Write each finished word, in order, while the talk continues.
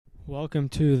Welcome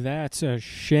to That's a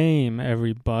Shame,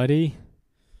 everybody.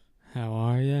 How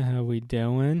are you? How we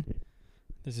doing?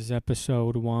 This is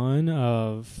episode 1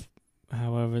 of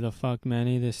however the fuck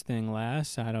many this thing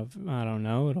lasts. I don't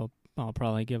know. I'll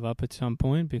probably give up at some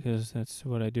point because that's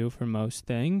what I do for most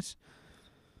things.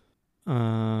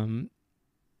 Anyway,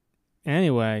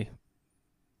 I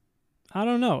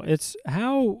don't know.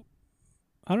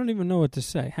 I don't even know what to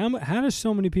say. How does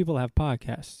so many people have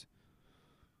podcasts?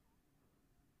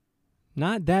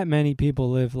 Not that many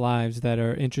people live lives that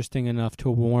are interesting enough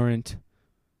to warrant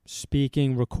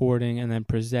speaking, recording, and then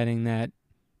presenting that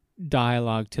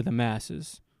dialogue to the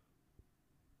masses.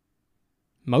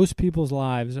 Most people's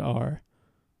lives are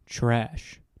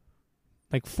trash.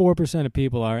 Like 4% of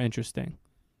people are interesting.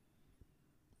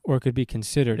 Or could be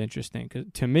considered interesting. 'Cause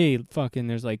to me, fucking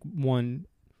there's like 1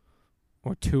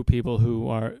 or 2 people who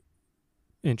are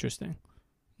interesting.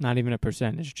 Not even a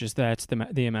percentage. Just that's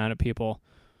the amount of people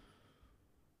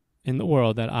in the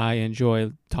world that I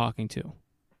enjoy talking to.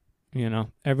 You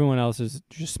know, everyone else is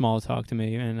just small talk to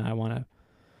me, and I want to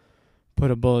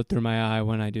put a bullet through my eye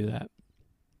when I do that.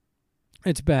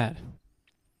 It's bad.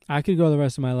 I could go the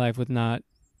rest of my life with not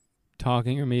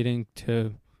talking or meeting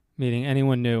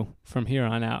anyone new from here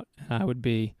on out, and I would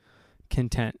be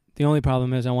content. The only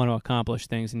problem is I want to accomplish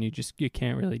things, and you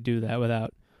can't really do that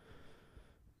without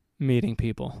meeting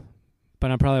people. But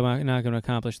I'm probably not going to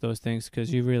accomplish those things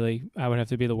because I would have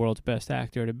to be the world's best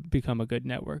actor to become a good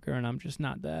networker, and I'm just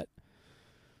not that.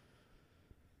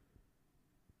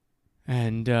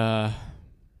 And,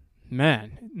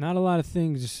 man, not a lot of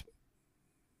things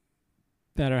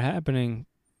that are happening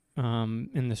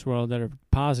in this world that are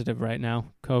positive right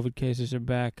now. COVID cases are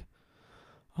back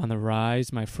on the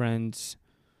rise.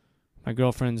 My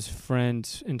girlfriend's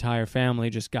friend's entire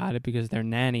family just got it because their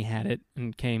nanny had it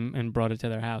and came and brought it to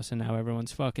their house, and now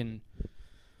everyone's fucking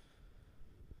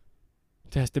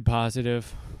tested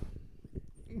positive.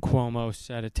 Cuomo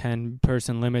set a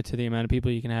 10-person limit to the amount of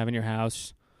people you can have in your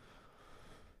house.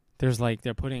 There's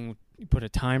they're put a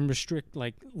time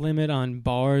limit on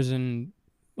bars and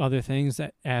other things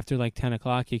that after 10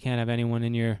 o'clock you can't have anyone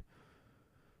in your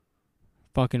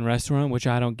fucking restaurant, which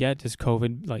I don't get. Does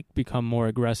COVID become more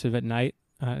aggressive at night?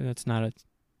 That's not a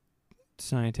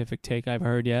scientific take I've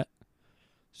heard yet,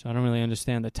 so I don't really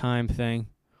understand the time thing.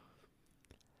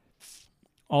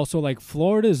 Also,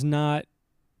 Florida's not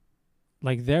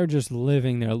they're just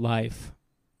living their life.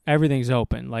 Everything's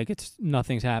open,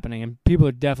 nothing's happening, and people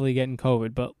are definitely getting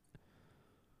COVID. But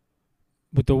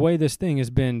with the way this thing has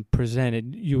been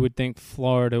presented, you would think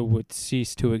Florida would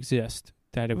cease to exist.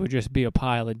 That it would just be a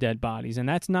pile of dead bodies, and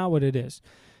that's not what it is.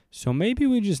 So maybe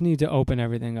we just need to open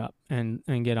everything up and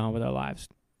get on with our lives.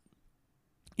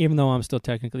 Even though I'm still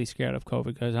technically scared of COVID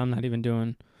because I'm not even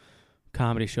doing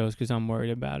comedy shows because I'm worried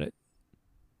about it.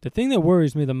 The thing that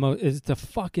worries me the most is the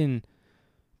fucking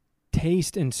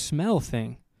taste and smell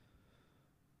thing.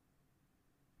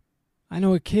 I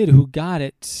know a kid who got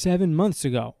it 7 months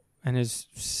ago, and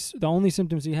the only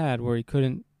symptoms he had were he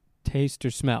couldn't taste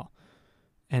or smell.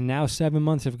 And now 7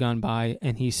 months have gone by,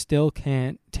 and he still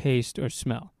can't taste or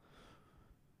smell.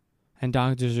 And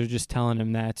doctors are just telling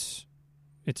him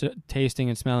tasting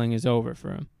and smelling is over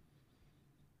for him.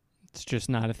 It's just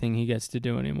not a thing he gets to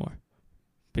do anymore.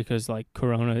 Because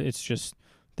corona, it's just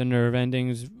the nerve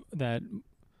endings that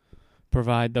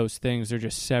provide those things are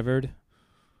just severed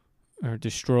or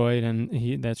destroyed,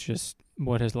 and that's just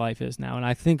what his life is now. And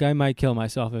I think I might kill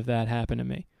myself if that happened to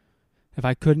me. If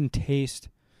I couldn't taste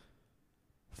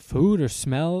food or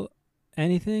smell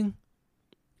anything.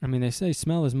 I mean, they say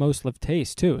smell is most of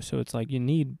taste too, so it's you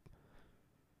need.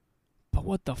 But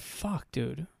what the fuck,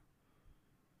 dude?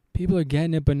 People are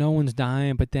getting it, but no one's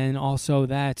dying. But then also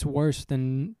that's worse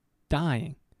than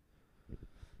dying.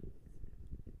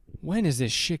 When is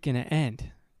this shit gonna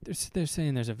end? They're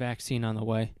saying there's a vaccine on the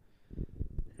way.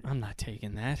 I'm not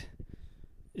taking that.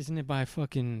 Isn't it by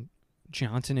fucking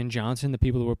Johnson & Johnson, the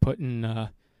people who were putting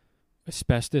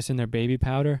asbestos in their baby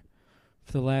powder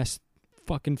for the last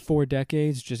fucking 4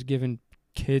 decades, just giving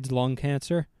kids lung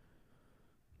cancer?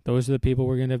 Those are the people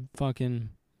we're gonna fucking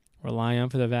rely on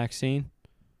for the vaccine?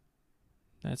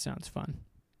 That sounds fun.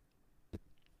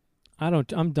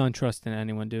 I'm done trusting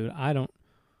anyone, dude. I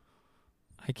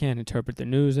can't interpret the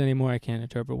news anymore. I can't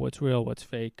interpret what's real, what's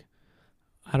fake.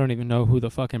 I don't even know who the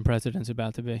fucking president's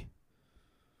about to be.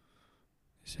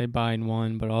 They say Biden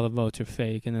won, but all the votes are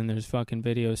fake, and then there's fucking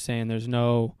videos saying there's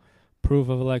no proof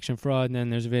of election fraud, and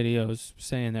then there's videos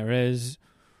saying there is.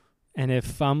 And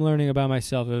if I'm learning about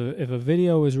myself, if a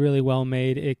video is really well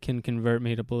made, it can convert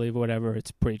me to believe whatever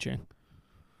it's preaching.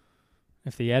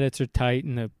 If the edits are tight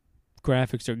and the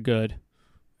graphics are good,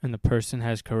 and the person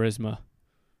has charisma,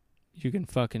 you can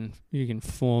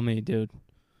fool me, dude.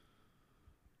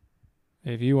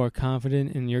 If you are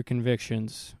confident in your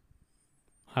convictions,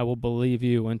 I will believe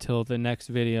you until the next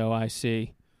video I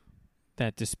see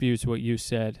that disputes what you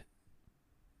said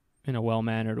in a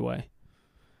well-mannered way.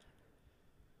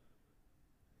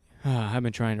 I've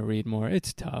been trying to read more.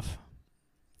 It's tough.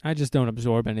 I just don't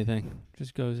absorb anything. It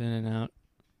just goes in and out.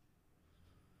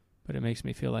 But it makes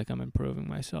me feel like I'm improving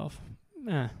myself.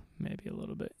 Maybe a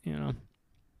little bit, you know.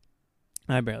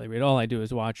 I barely read. All I do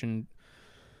is watch and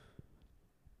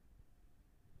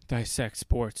dissect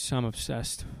sports. I'm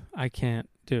obsessed. I can't.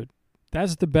 Dude,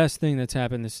 that's the best thing that's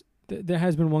happened. There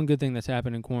has been one good thing that's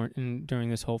happened in quarantine during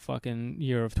this whole fucking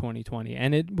year of 2020.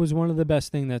 And it was one of the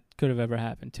best things that could have ever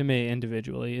happened to me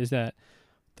individually, is that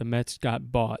the Mets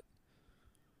got bought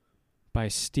by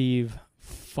Steve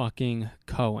fucking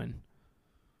Cohen.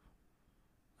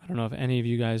 I don't know if any of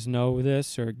you guys know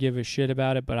this or give a shit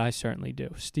about it, but I certainly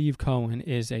do. Steve Cohen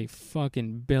is a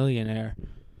fucking billionaire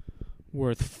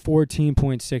worth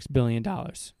 $14.6 billion.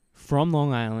 From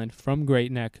Long Island, from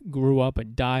Great Neck, grew up a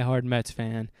diehard Mets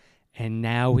fan, and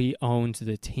now he owns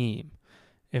the team.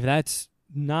 If that's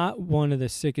not one of the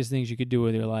sickest things you could do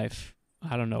with your life,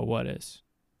 I don't know what is.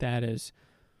 That is,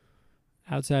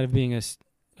 outside of being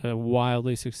a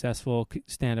wildly successful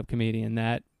stand-up comedian,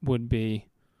 that would be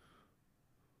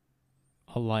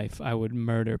a life I would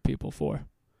murder people for.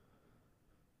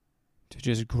 To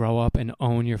just grow up and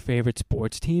own your favorite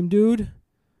sports team, dude.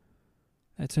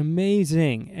 That's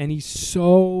amazing. And he's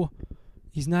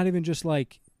not even just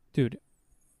like, dude,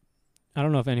 I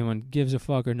don't know if anyone gives a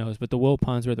fuck or knows, but the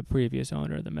Wilpons were the previous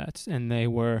owner of the Mets, and they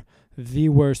were the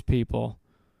worst people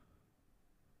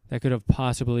that could have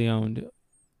possibly owned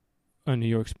a New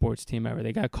York sports team ever.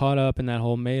 They got caught up in that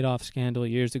whole Madoff scandal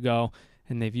years ago,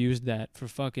 and they've used that for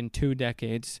fucking 2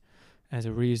 decades as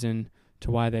a reason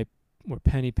to why they were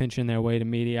penny pinching their way to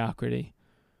mediocrity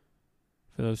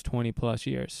for those 20-plus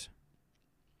years.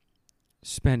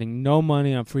 Spending no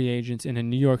money on free agents in a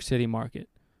New York City market.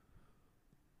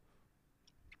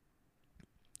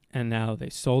 And now they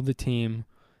sold the team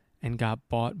and got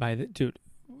bought by the... Dude,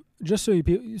 just so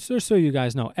you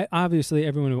guys know, obviously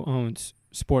everyone who owns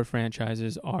sport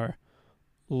franchises are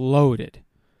loaded.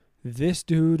 This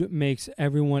dude makes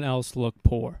everyone else look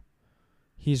poor.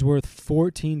 He's worth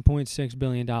 $14.6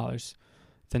 billion.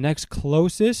 The next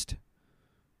closest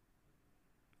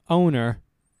owner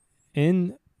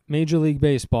in Major League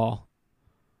Baseball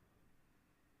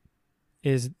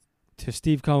to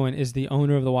Steve Cohen is the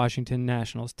owner of the Washington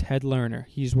Nationals, Ted Lerner.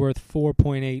 He's worth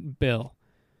 $4.8 billion.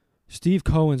 Steve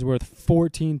Cohen's worth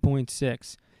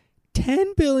 $14.6.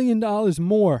 $10 billion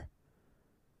more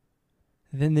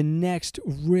than the next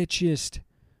richest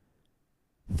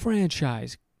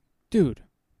franchise. Dude,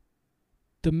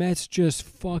 the Mets just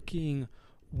fucking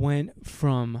went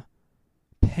from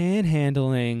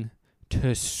panhandling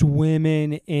to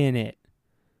swimming in it.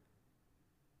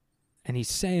 And he's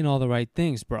saying all the right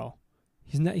things, bro.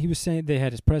 He was saying, they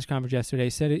had his press conference yesterday, he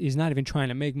said he's not even trying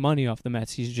to make money off the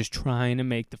Mets. He's just trying to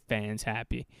make the fans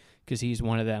happy because he's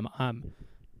one of them. I'm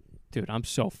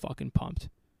so fucking pumped.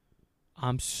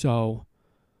 I'm so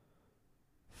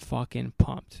fucking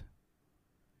pumped.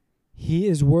 He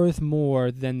is worth more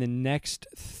than the next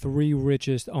 3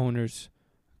 richest owners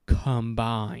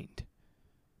combined.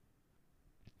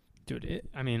 Dude,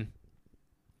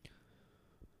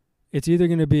 it's either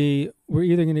going to be, we're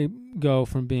either going to go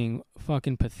from being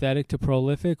fucking pathetic to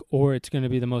prolific, or it's going to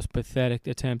be the most pathetic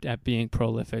attempt at being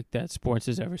prolific that sports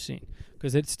has ever seen.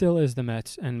 Because it still is the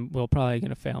Mets, and we're probably going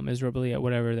to fail miserably at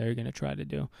whatever they're going to try to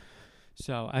do.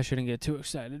 So I shouldn't get too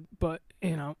excited. But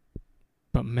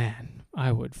man,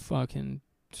 I would fucking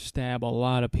stab a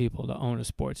lot of people to own a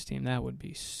sports team. That would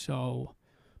be so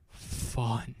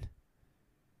fun.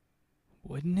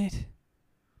 Wouldn't it?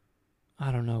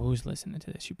 I don't know who's listening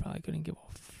to this. You probably couldn't give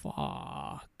a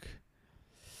fuck.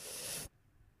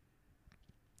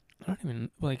 I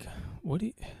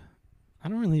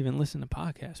don't really even listen to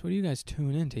podcasts. What do you guys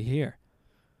tune in to hear?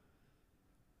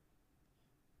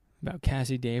 About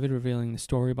Cassie David revealing the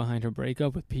story behind her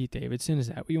breakup with Pete Davidson. Is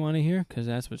that what you want to hear? Because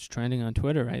that's what's trending on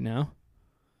Twitter right now.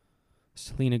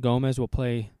 Selena Gomez will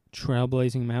play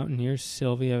trailblazing mountaineer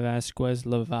Sylvia Vasquez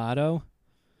Lovato.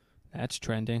 That's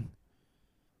trending.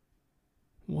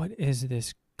 What is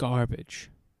this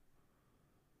garbage?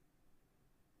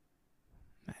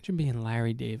 Imagine being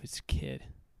Larry David's kid.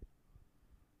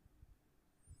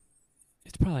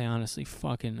 It's probably honestly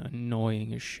fucking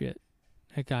annoying as shit.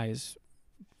 That guy is...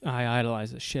 I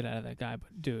idolize the shit out of that guy,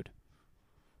 but dude.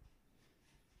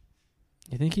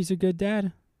 You think he's a good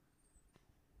dad?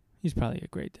 He's probably a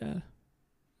great dad.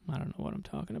 I don't know what I'm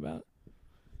talking about.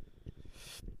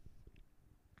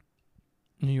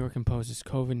 New York imposes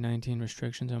COVID-19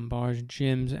 restrictions on bars,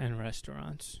 gyms, and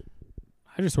restaurants.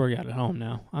 I just work out at home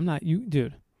now. I'm not you,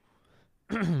 dude.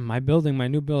 My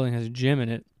new building has a gym in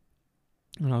it,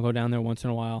 and I'll go down there once in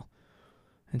a while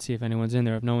and see if anyone's in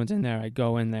there. If no one's in there, I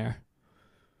go in there.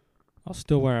 I'll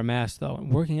still wear a mask, though.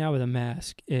 And working out with a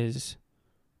mask is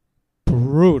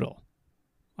brutal.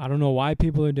 I don't know why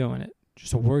people are doing it.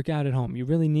 Just a workout at home. You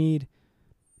really need...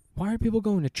 Why are people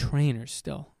going to trainers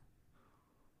still?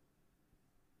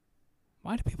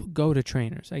 Why do people go to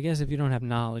trainers? I guess if you don't have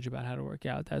knowledge about how to work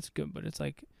out, that's good. But it's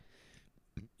like,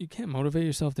 you can't motivate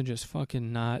yourself to just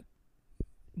fucking not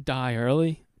die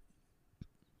early.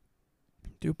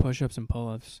 Do push-ups and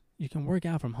pull-ups. You can work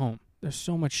out from home. There's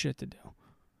so much shit to do.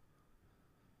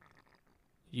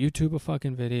 YouTube a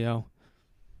fucking video.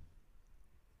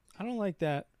 I don't like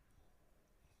that.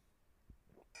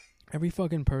 Every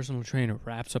fucking personal trainer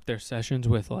wraps up their sessions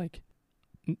with, like,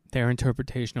 their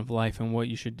interpretation of life and what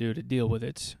you should do to deal with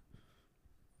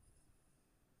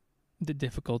the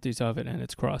difficulties of it and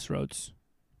its crossroads.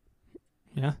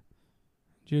 Yeah?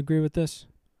 Do you agree with this?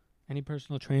 Any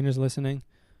personal trainers listening?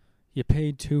 You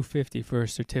paid $250 for a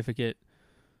certificate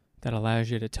that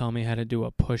allows you to tell me how to do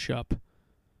a push-up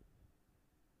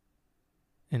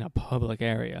in a public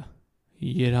area.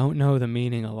 You don't know the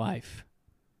meaning of life.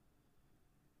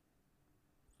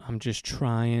 I'm just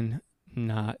trying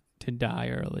not to die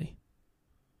early.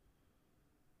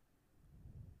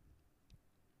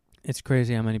 It's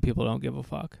crazy how many people don't give a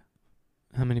fuck.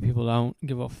 How many people don't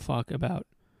give a fuck about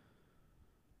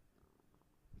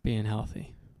being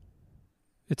healthy.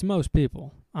 It's most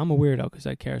people. I'm a weirdo because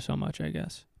I care so much, I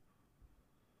guess.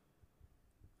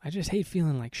 I just hate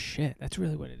feeling like shit. That's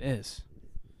really what it is.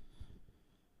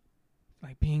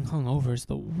 Like, being hungover is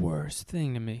the worst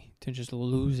thing to me. To just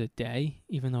lose a day,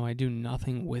 even though I do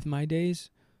nothing with my days.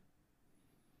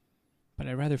 But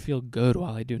I'd rather feel good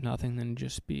while I do nothing than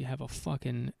just have a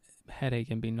fucking headache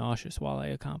and be nauseous while I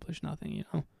accomplish nothing, you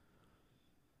know?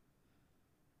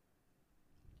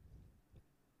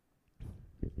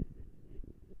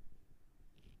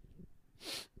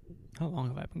 How long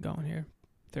have I been going here?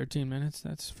 13 minutes?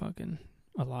 That's fucking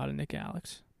a lot of Nick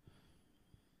Alex.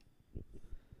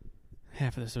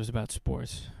 Half of this was about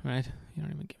sports, right? You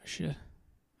don't even give a shit.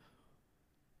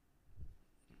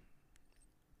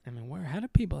 I mean, how do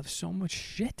people have so much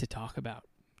shit to talk about?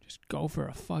 Just go for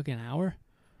a fucking hour?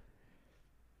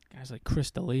 Guys like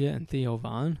Chris D'Elia and Theo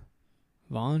Vaughn,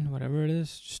 whatever it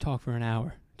is, just talk for an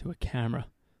hour to a camera.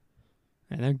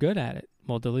 And they're good at it.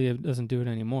 Well, D'Elia doesn't do it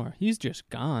anymore. He's just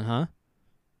gone, huh?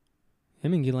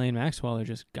 Him and Ghislaine Maxwell are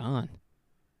just gone.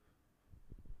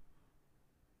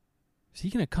 Is he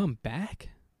going to come back?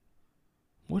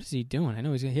 What is he doing? I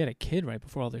know he had a kid right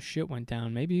before all this shit went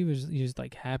down. Maybe he was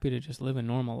like happy to just live a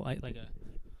normal life,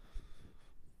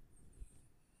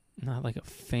 not like a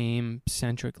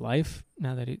fame-centric life.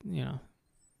 Now that he's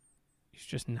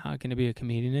just not going to be a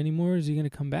comedian anymore. Is he going to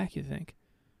come back, you think?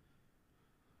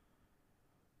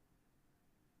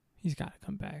 He's got to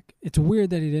come back. It's weird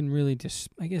that he didn't really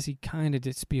I guess he kind of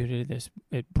disputed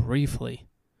it briefly.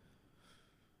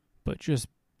 But just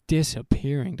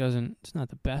disappearing it's not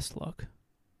the best look.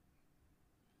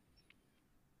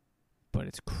 But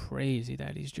it's crazy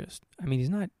that he's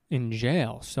not in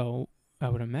jail, so I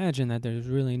would imagine that there's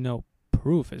really no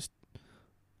proof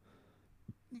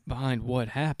behind what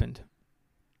happened.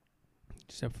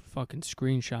 Except for fucking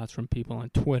screenshots from people on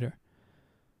Twitter.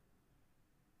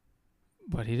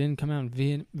 But he didn't come out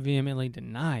and vehemently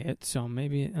deny it, so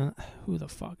maybe, who the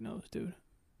fuck knows, dude?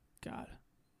 God,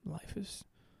 life is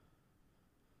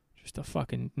just a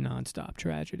fucking nonstop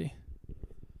tragedy.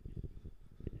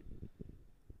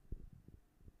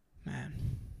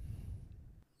 Man.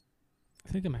 I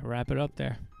think I might wrap it up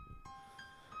there.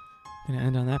 Gonna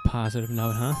end on that positive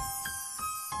note, huh?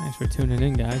 Thanks for tuning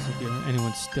in, guys. If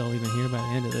anyone's still even here by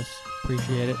the end of this,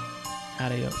 appreciate it.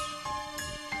 Adios.